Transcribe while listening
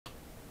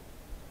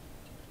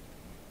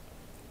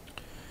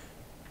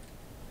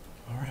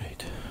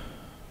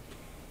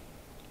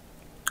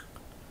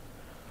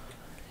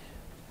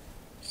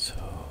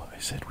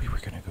said we were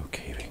going to go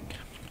caving,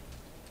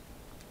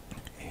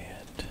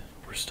 and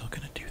we're still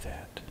going to do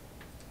that.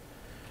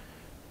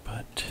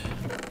 But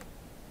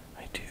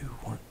I do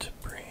want to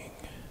bring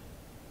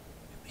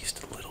at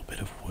least a little bit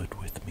of wood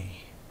with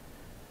me.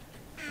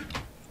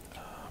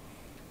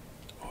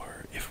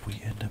 Or if we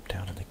end up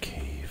down in the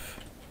cave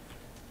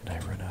and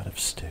I run out of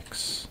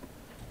sticks,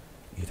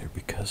 either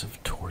because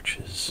of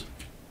torches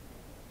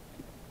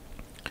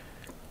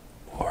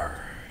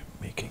or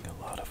making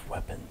a lot of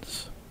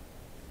weapons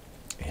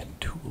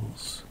and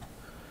tools,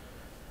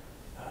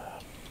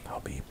 I'll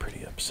be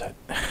pretty upset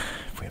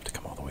if we have to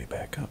come all the way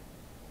back up.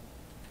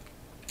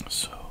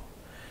 So,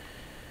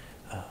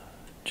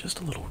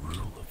 just a little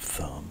rule of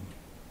thumb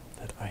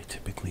that I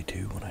typically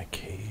do when I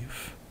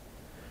cave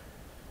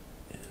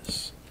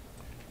is,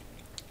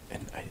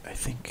 and I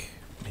think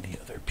many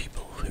other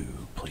people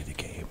who play the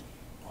game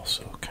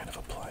also kind of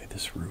apply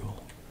this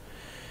rule,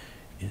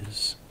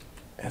 is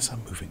as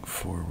I'm moving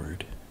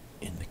forward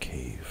in the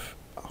cave,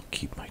 I'll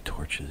keep my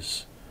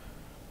torches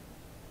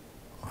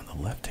on the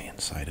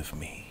left-hand side of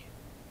me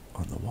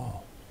on the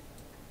wall.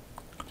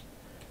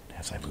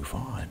 As I move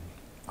on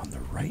the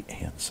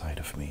right-hand side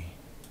of me,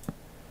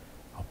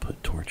 I'll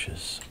put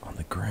torches on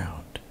the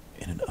ground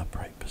in an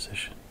upright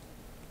position.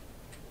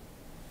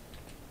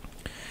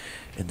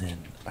 And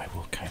then I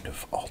will kind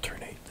of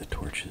alternate the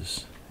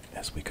torches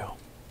as we go.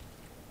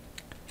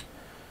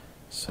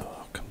 So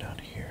I'll come down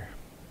here.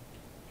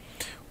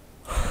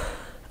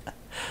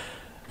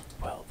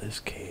 Well, this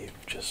cave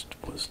just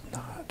was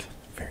not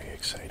very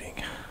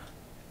exciting.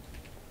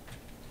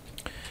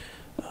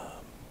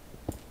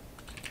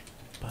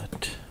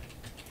 But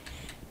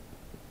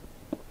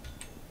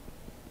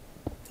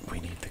we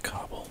need the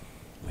cobble,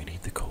 we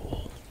need the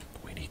coal,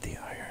 we need the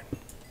iron.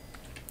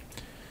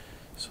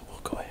 So we'll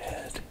go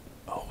ahead.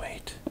 Oh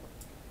wait,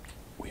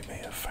 we may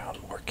have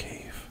found more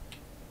cave.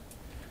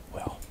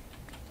 Well,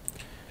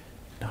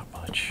 not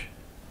much,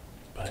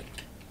 but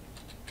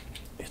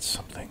it's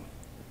something.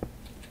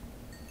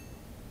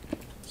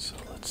 So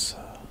let's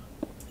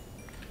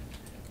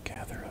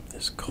gather up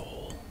this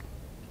coal.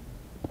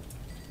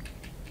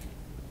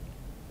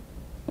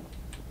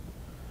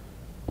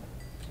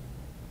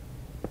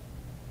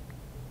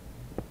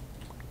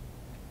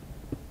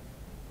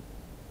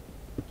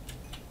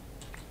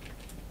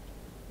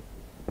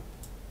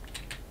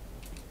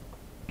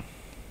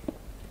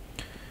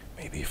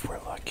 Maybe if we're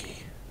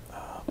lucky,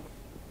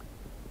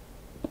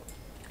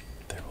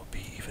 there will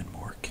be even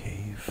more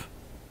cave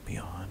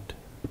beyond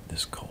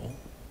this coal.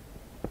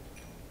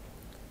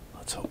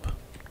 Let's hope.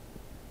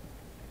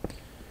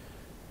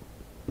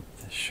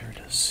 This sure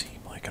does seem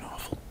like an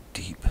awful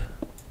deep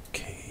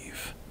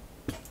cave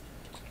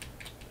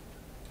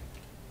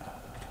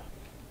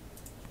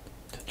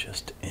to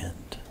just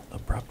end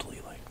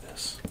abruptly like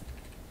this.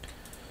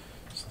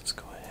 So let's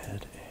go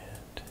ahead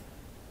and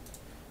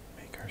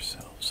make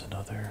ourselves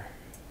another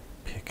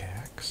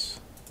pickaxe.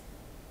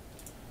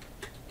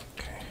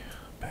 Okay,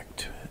 back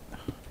to it.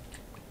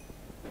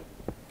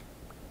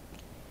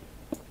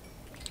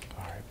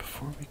 Alright,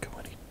 before we go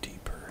any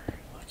deeper,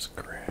 let's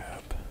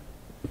grab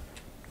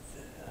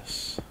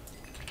this.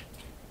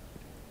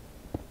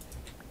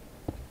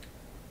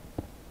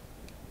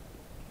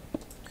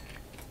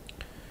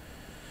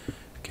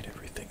 Get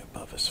everything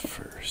above us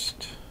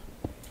first.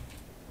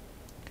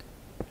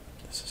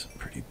 This is a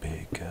pretty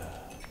big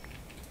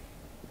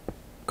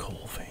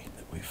coal vein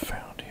that we've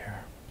found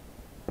here.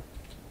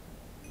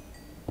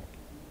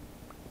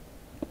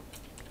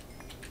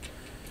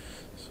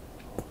 So,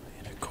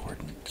 in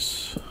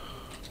accordance,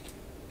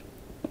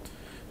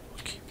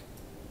 we'll keep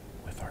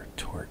with our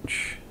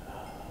torch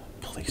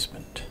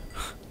placement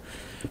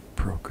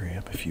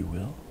program, if you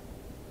will.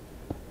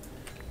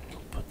 We'll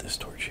put this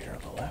torch here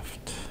on the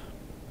left.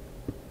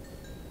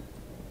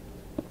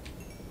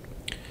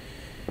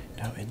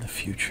 Now, in the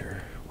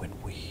future, when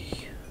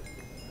we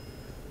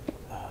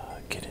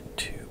get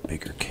into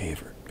bigger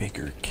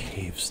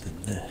caves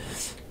than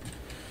this,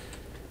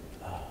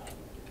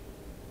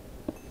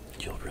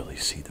 you'll really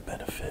see the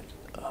benefit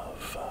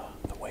of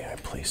the way I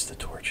place the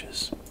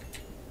torches.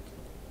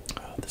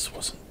 This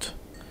wasn't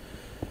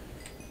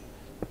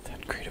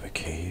that great of a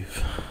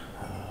cave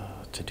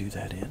to do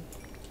that in.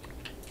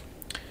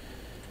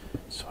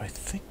 So I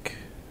think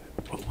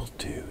what we'll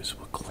do is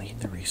we'll clean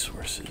the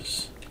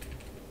resources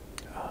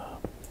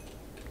out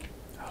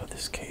of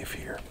this cave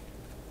here.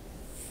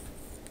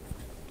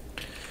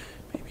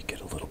 Maybe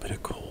get a little bit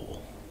of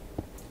coal,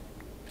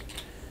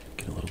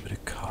 get a little bit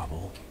of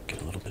cobble,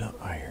 get a little bit of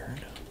iron.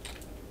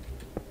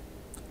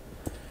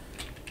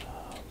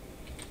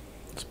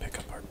 Let's pick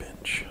up our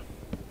bench,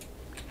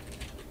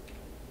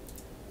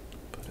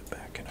 put it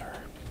back in our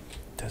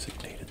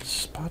designated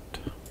spot.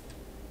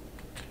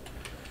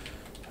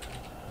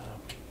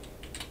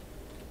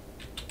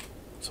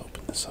 Let's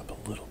open this up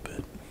a little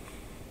bit.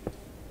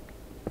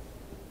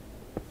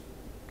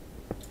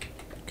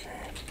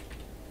 Okay.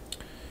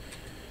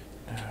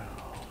 Now,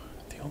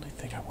 the only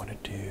thing I want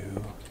to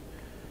do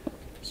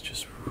is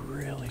just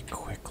really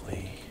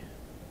quickly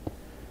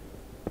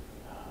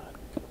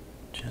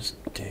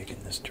just dig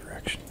in this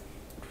direction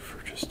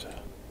for just a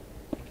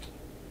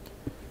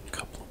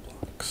couple of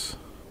blocks.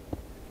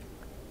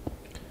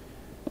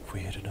 If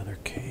we hit another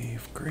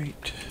cave,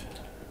 great.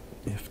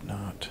 If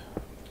not,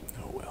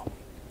 oh well.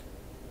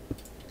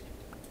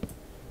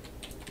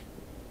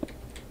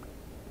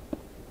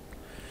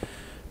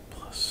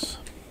 Plus,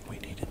 we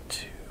needed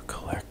to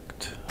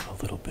collect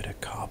a little bit of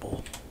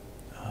cobble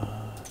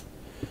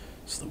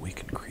so that we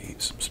can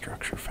create some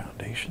structure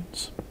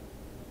foundations.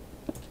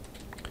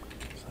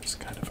 So that's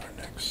kind of our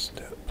next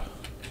step.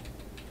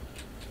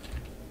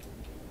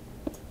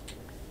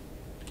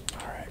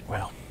 Alright,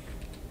 well,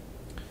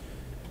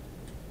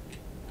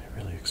 I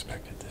really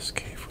expected this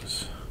cave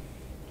was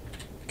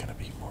going to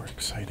be more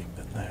exciting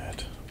than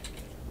that.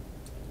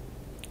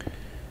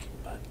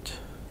 But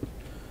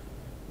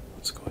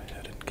let's go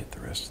ahead and get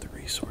the rest of the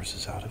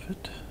resources out of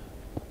it.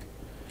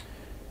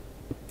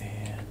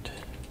 And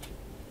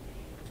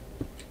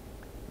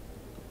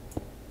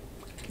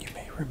you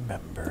may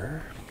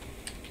remember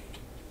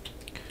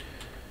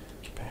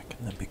back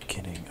in the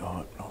beginning,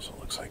 oh, it also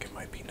looks like it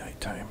might be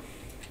nighttime.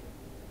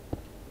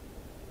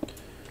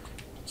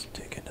 Let's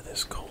dig into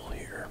this coal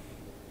here.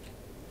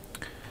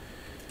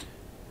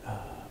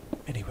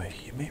 Anyway,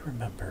 you may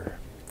remember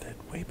that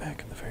way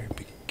back in the very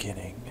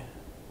beginning,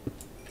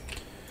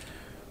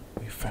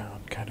 we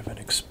found kind of an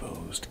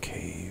exposed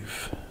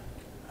cave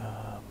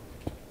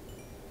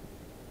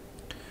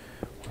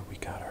where we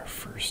got our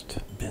first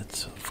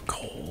bits of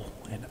coal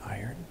and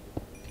iron.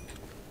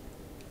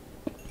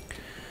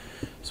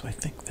 So I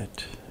think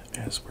that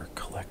as we're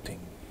collecting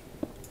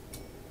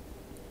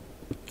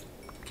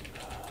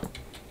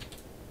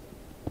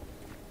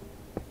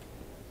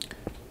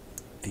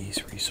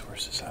these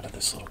resources out of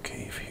this little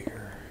cave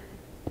here,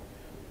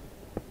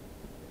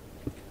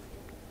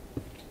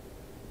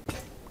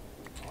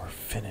 or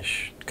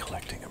finish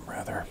collecting them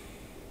rather,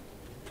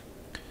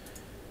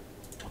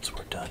 once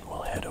we're done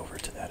we'll head over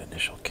to that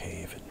initial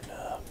cave and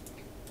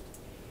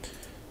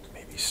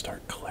maybe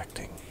start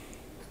collecting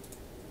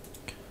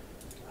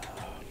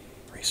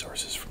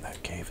resources from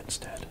that cave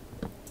instead.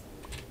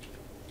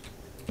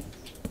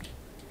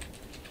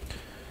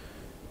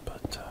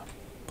 But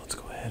let's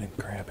go ahead and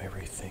grab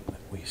everything that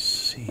we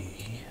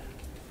see.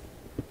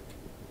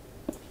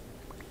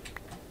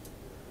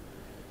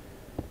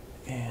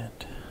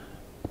 And,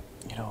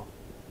 you know,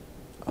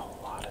 a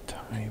lot of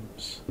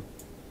times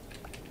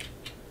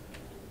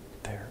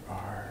there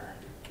are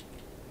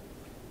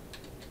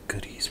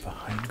goodies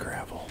behind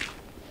gravel.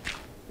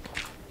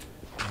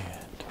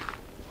 And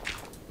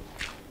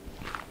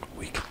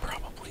we could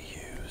probably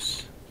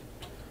use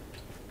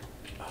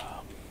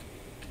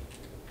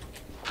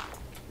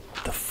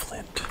the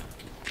flint.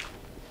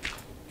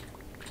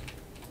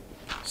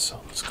 So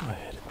let's go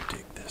ahead and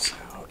dig this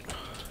out.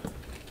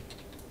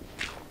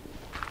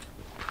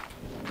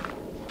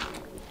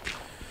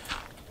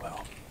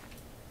 Well,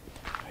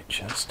 I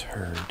just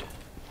heard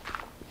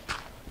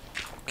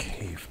a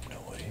cave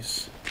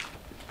noise.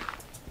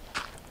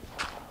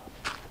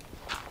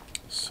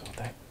 So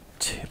that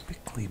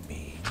typically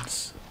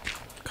means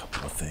a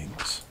couple of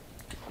things.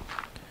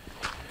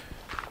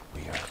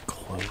 We are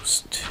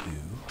close to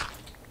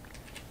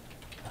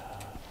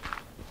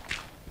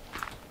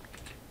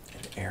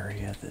an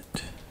area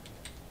that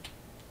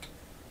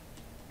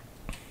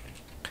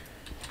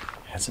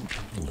hasn't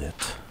been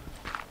lit.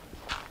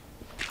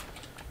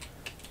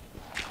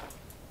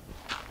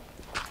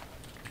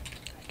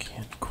 I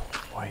can't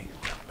quite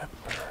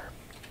remember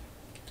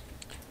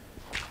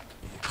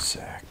the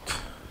exact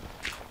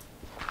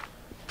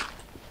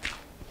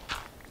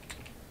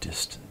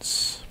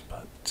distance,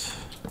 but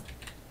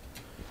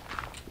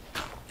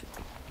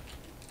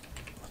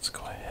let's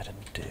go ahead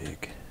and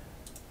dig,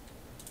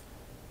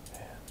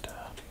 and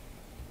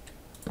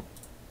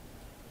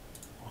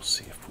we'll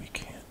see if we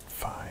can't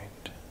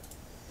find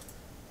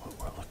what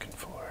we're looking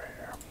for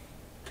here.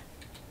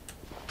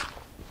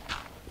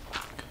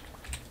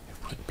 It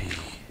would be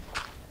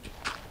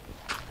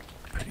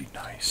pretty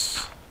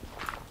nice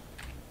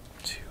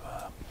to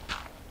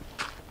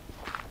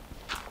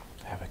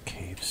have a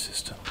cave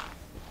system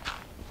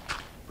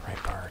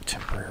right by our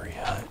temporary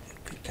hut,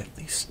 at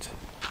least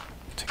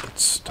to get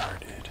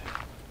started.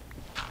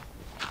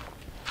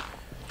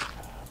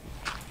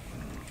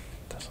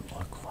 Doesn't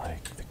look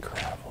like the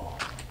gravel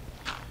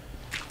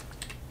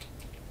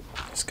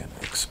is going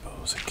to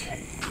expose a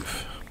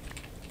cave.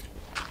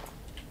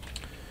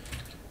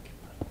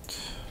 But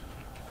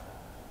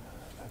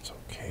that's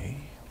okay.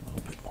 A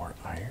little bit more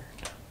iron.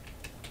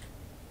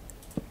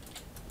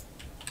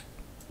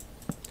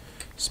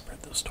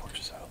 Spread those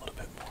torches out a little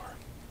bit more.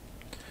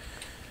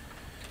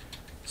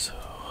 So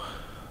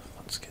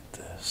let's get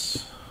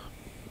this.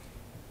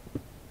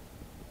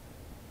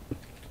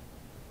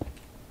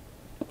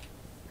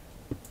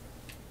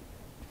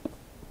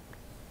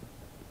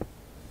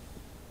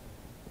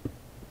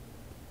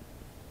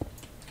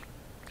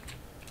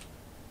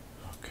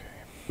 Okay.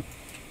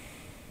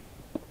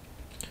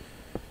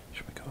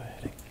 Should we go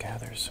ahead and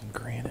gather some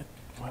granite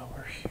while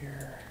we're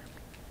here?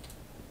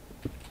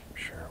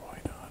 Sure, why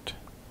not?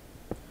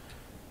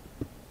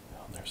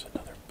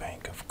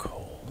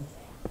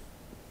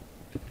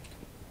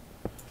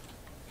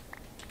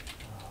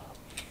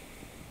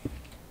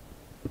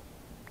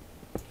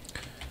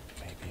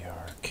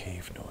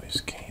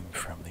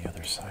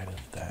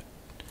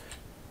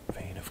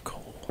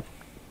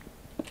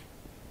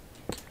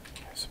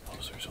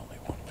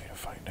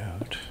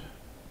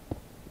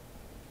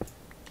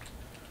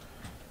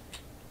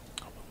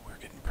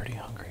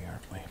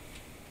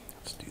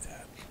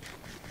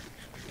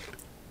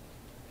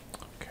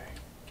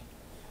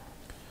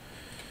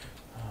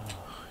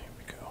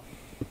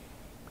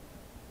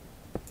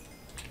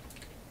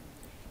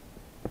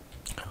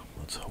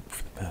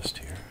 best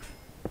here.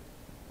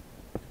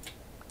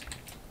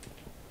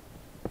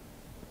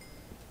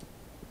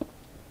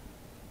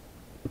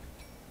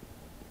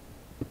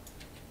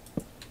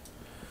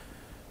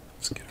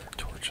 Let's get our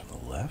torch on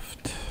the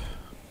left.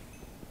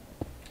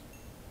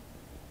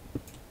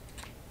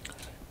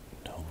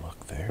 No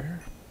luck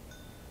there.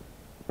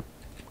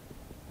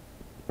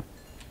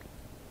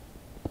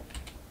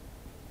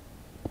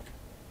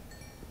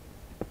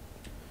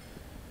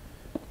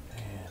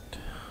 And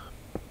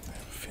I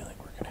have a feeling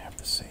we're going to have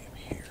the same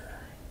here.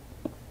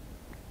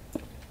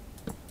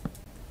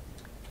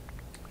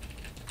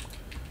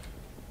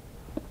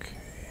 Okay.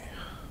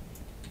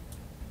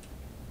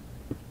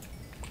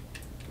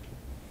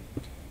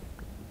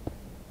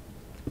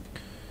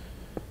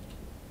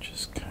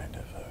 Just kind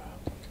of a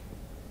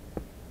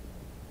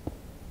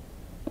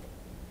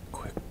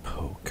quick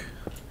poke.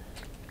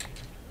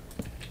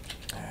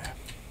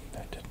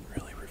 That didn't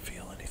really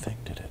reveal anything,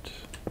 did it?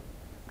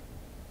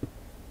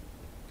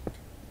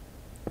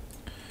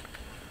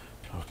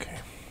 Okay,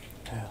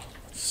 now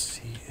let's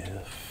see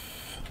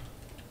if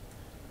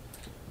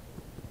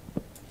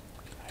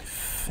I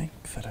think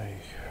that I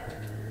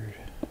heard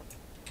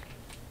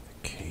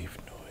the cave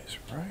noise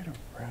right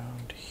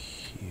around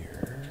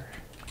here.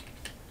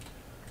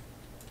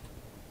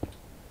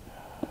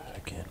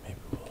 Again, maybe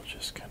we'll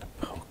just kind of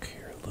poke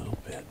here a little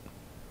bit.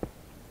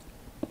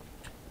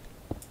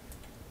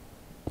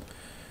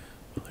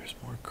 Well, there's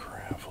more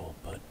gravel,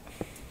 but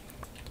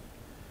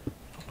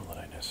I don't know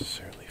that I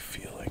necessarily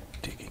feel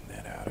like digging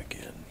that out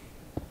again.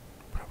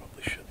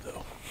 Probably should,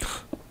 though.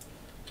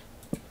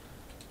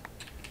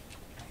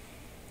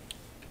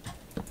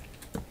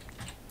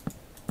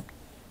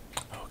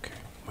 Okay,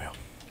 well,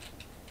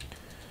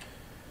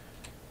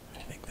 I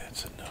think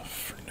that's enough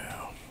for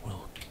now.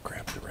 We'll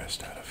grab the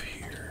rest out of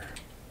here.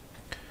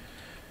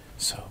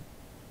 So,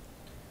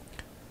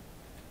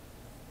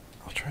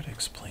 I'll try to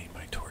explain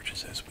my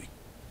torches as we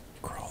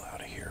crawl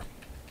out of here.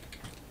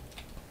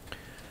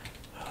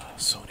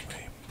 So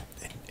anyway,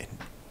 and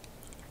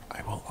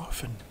I will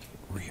often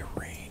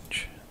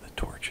rearrange the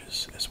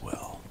torches as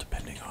well,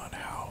 depending on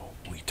how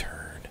we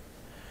turn.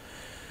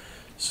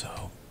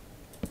 So,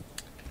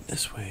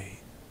 this way,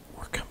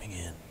 we're coming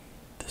in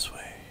this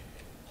way.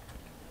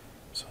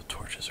 So the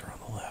torches are on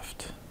the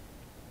left.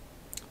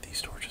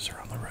 These torches are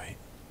on the right.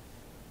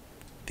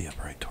 The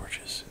upright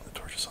torches and the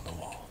torches on the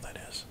wall, that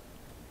is.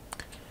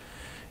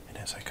 And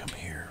as I come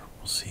here,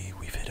 we'll see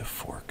we've hit a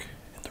fork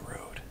in the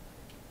road.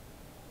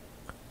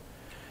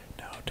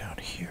 Now down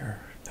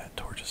here, that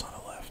torch is on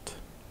the left.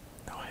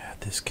 Now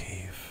had this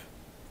cave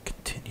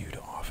continued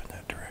off in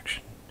that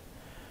direction,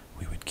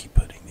 we would keep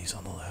putting these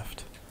on the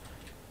left,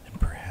 and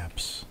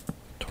perhaps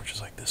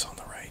torches like this on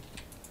the right.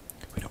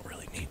 We don't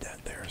really need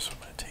that there, so I'm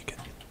going to take it.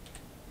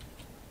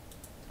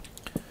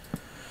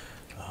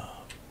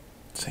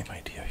 Same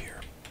idea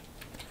here.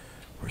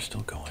 We're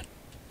still going.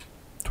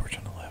 Torch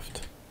on the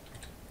left,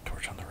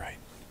 torch on the right.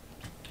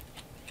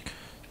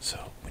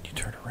 So when you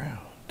turn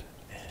around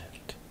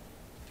and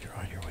you're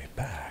on your way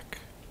back,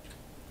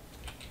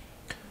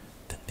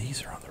 then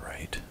these are on the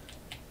right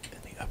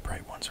and the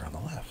upright ones are on the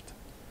left.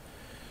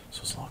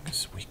 So as long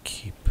as we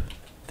keep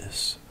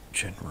this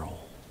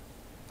general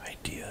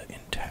idea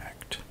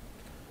intact,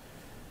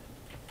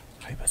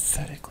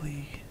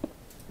 hypothetically,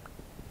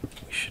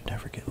 we should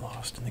never get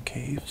lost in the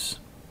caves.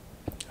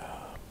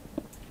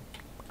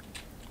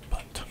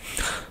 But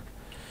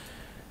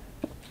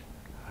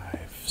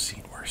I've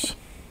seen worse.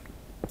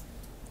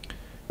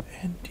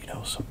 And, you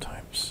know,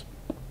 sometimes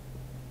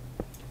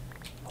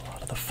a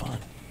lot of the fun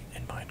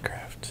in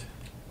Minecraft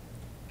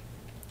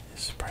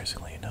is,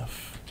 surprisingly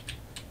enough,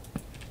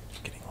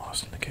 getting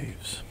lost in the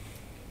caves.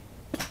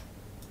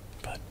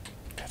 But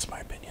that's my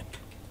opinion.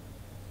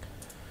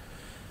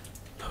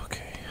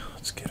 Okay,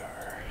 let's get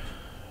our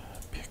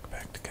pick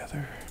back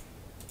together.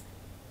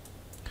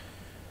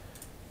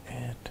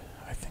 And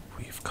I think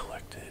we've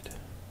collected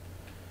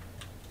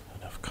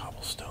enough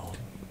cobblestone,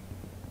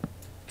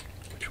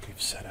 which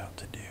we've set out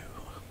to do.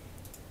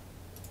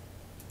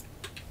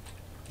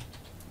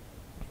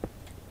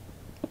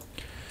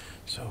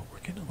 So we're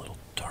getting a little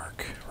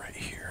dark right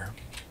here,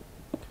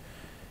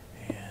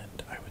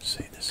 and I would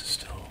say this is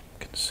still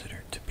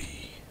considered to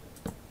be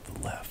the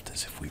left,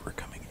 as if we were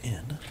coming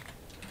in.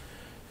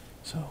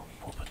 So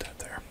we'll put that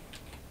there.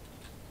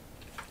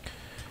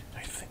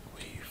 I think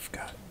we've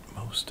got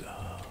most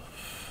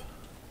of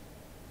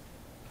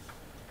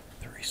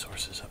the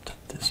resources up to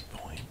this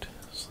point,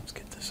 so let's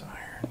get this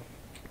iron.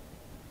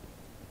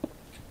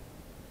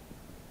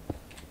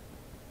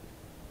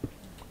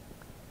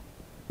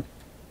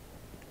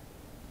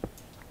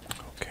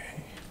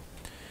 Okay,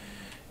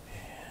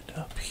 and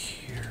up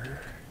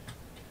here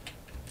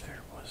there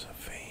was a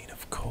vein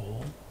of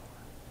coal.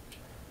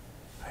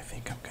 I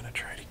think I'm gonna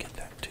try to get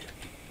that too.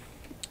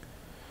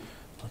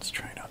 Let's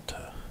try not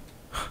to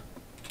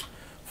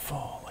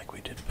fall like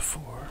we did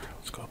before.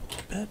 Let's go up a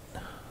little bit.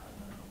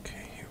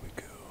 Okay, here we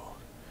go.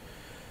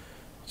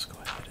 Let's go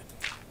ahead and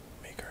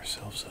make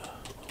ourselves a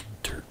little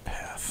dirt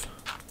path.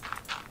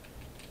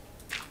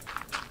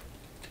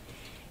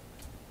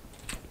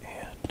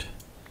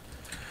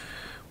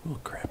 we'll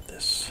grab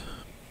this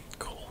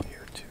coal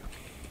here too.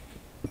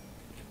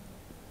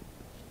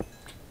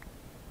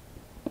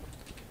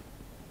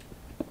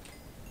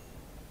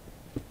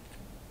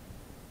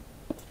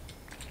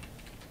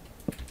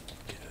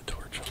 Get a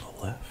torch on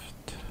the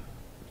left.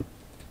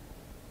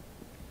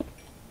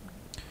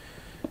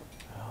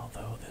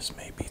 Although this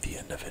may be the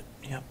end of it.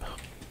 Yep,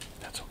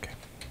 that's okay.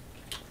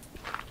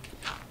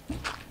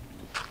 Don't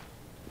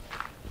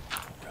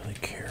really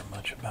care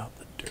much about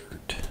the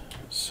dirt,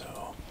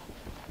 so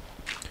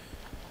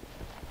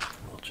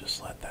we'll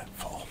just let that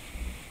fall.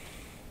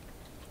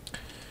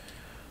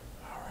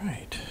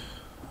 Alright.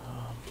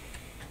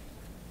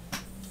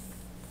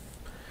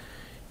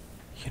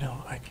 You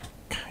know, I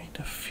kind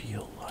of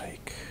feel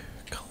like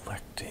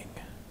collecting.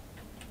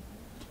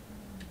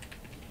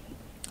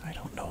 I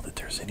don't know that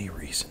there's any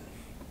reason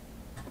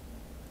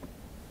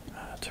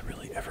to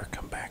really ever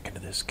come back into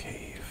this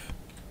cave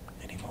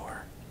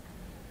anymore.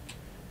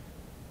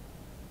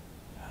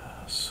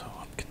 So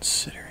I'm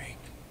considering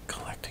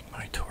collecting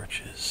my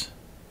torches.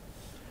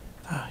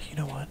 You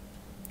know what?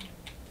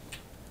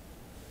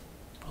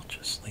 We'll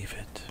just leave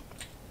it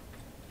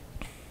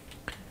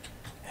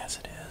as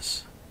it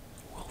is.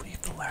 We'll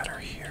leave the ladder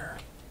here.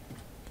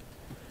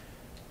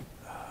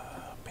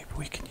 Maybe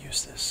we can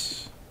use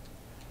this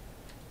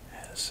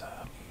as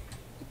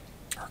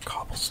our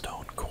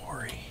cobblestone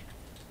quarry.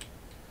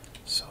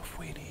 So if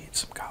we need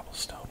some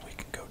cobblestone, we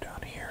can go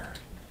down here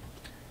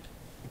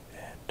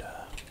and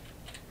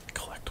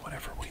collect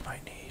whatever we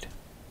might need.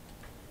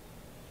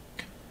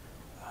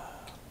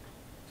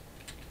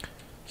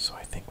 So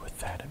I think with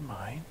that in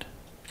mind,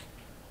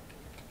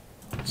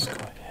 let's go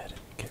ahead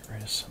and get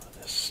rid of some of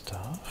this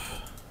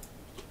stuff.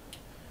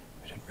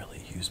 We didn't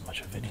really use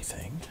much of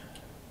anything.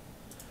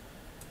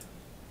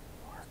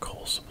 Our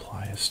coal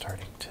supply is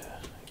starting to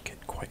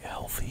get quite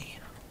healthy.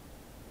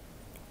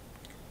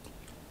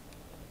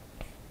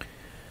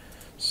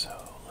 So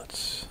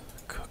let's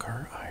cook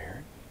our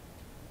iron.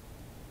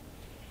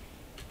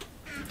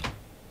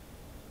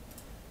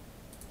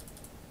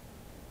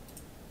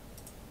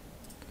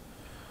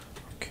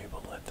 Okay,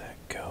 we'll let that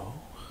go.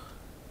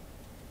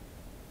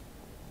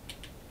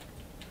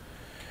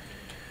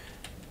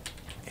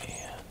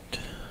 And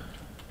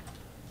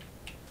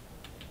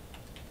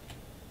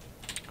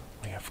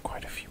we have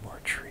quite a few more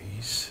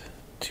trees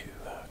to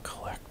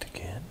collect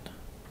again.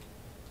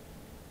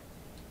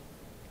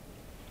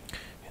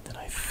 And then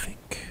I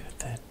think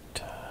that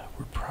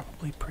we're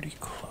probably pretty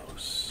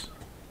close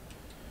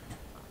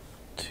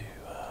to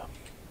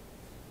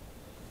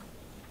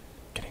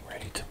getting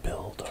ready to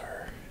build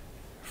our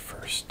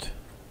first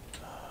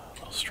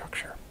little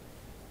structure.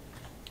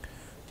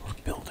 Or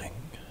building,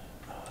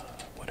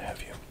 what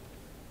have you.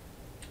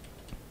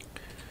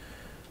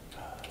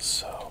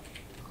 So,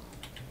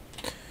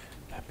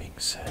 that being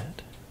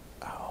said,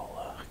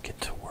 I'll get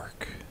to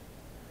work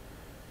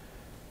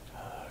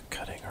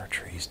cutting our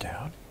trees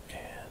down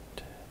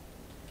and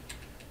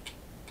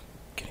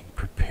getting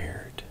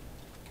prepared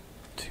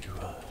to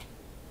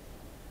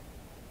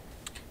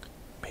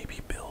maybe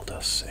build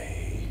us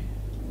a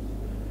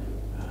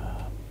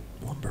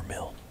lumber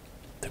mill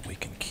that we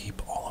can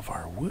keep all of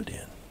our wood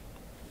in.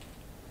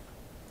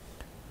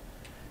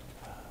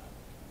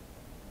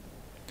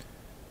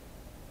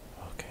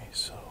 Okay,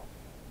 so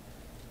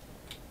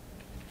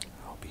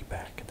I'll be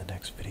back in the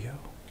next video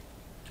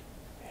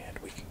and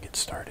we can get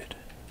started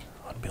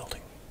on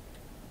building.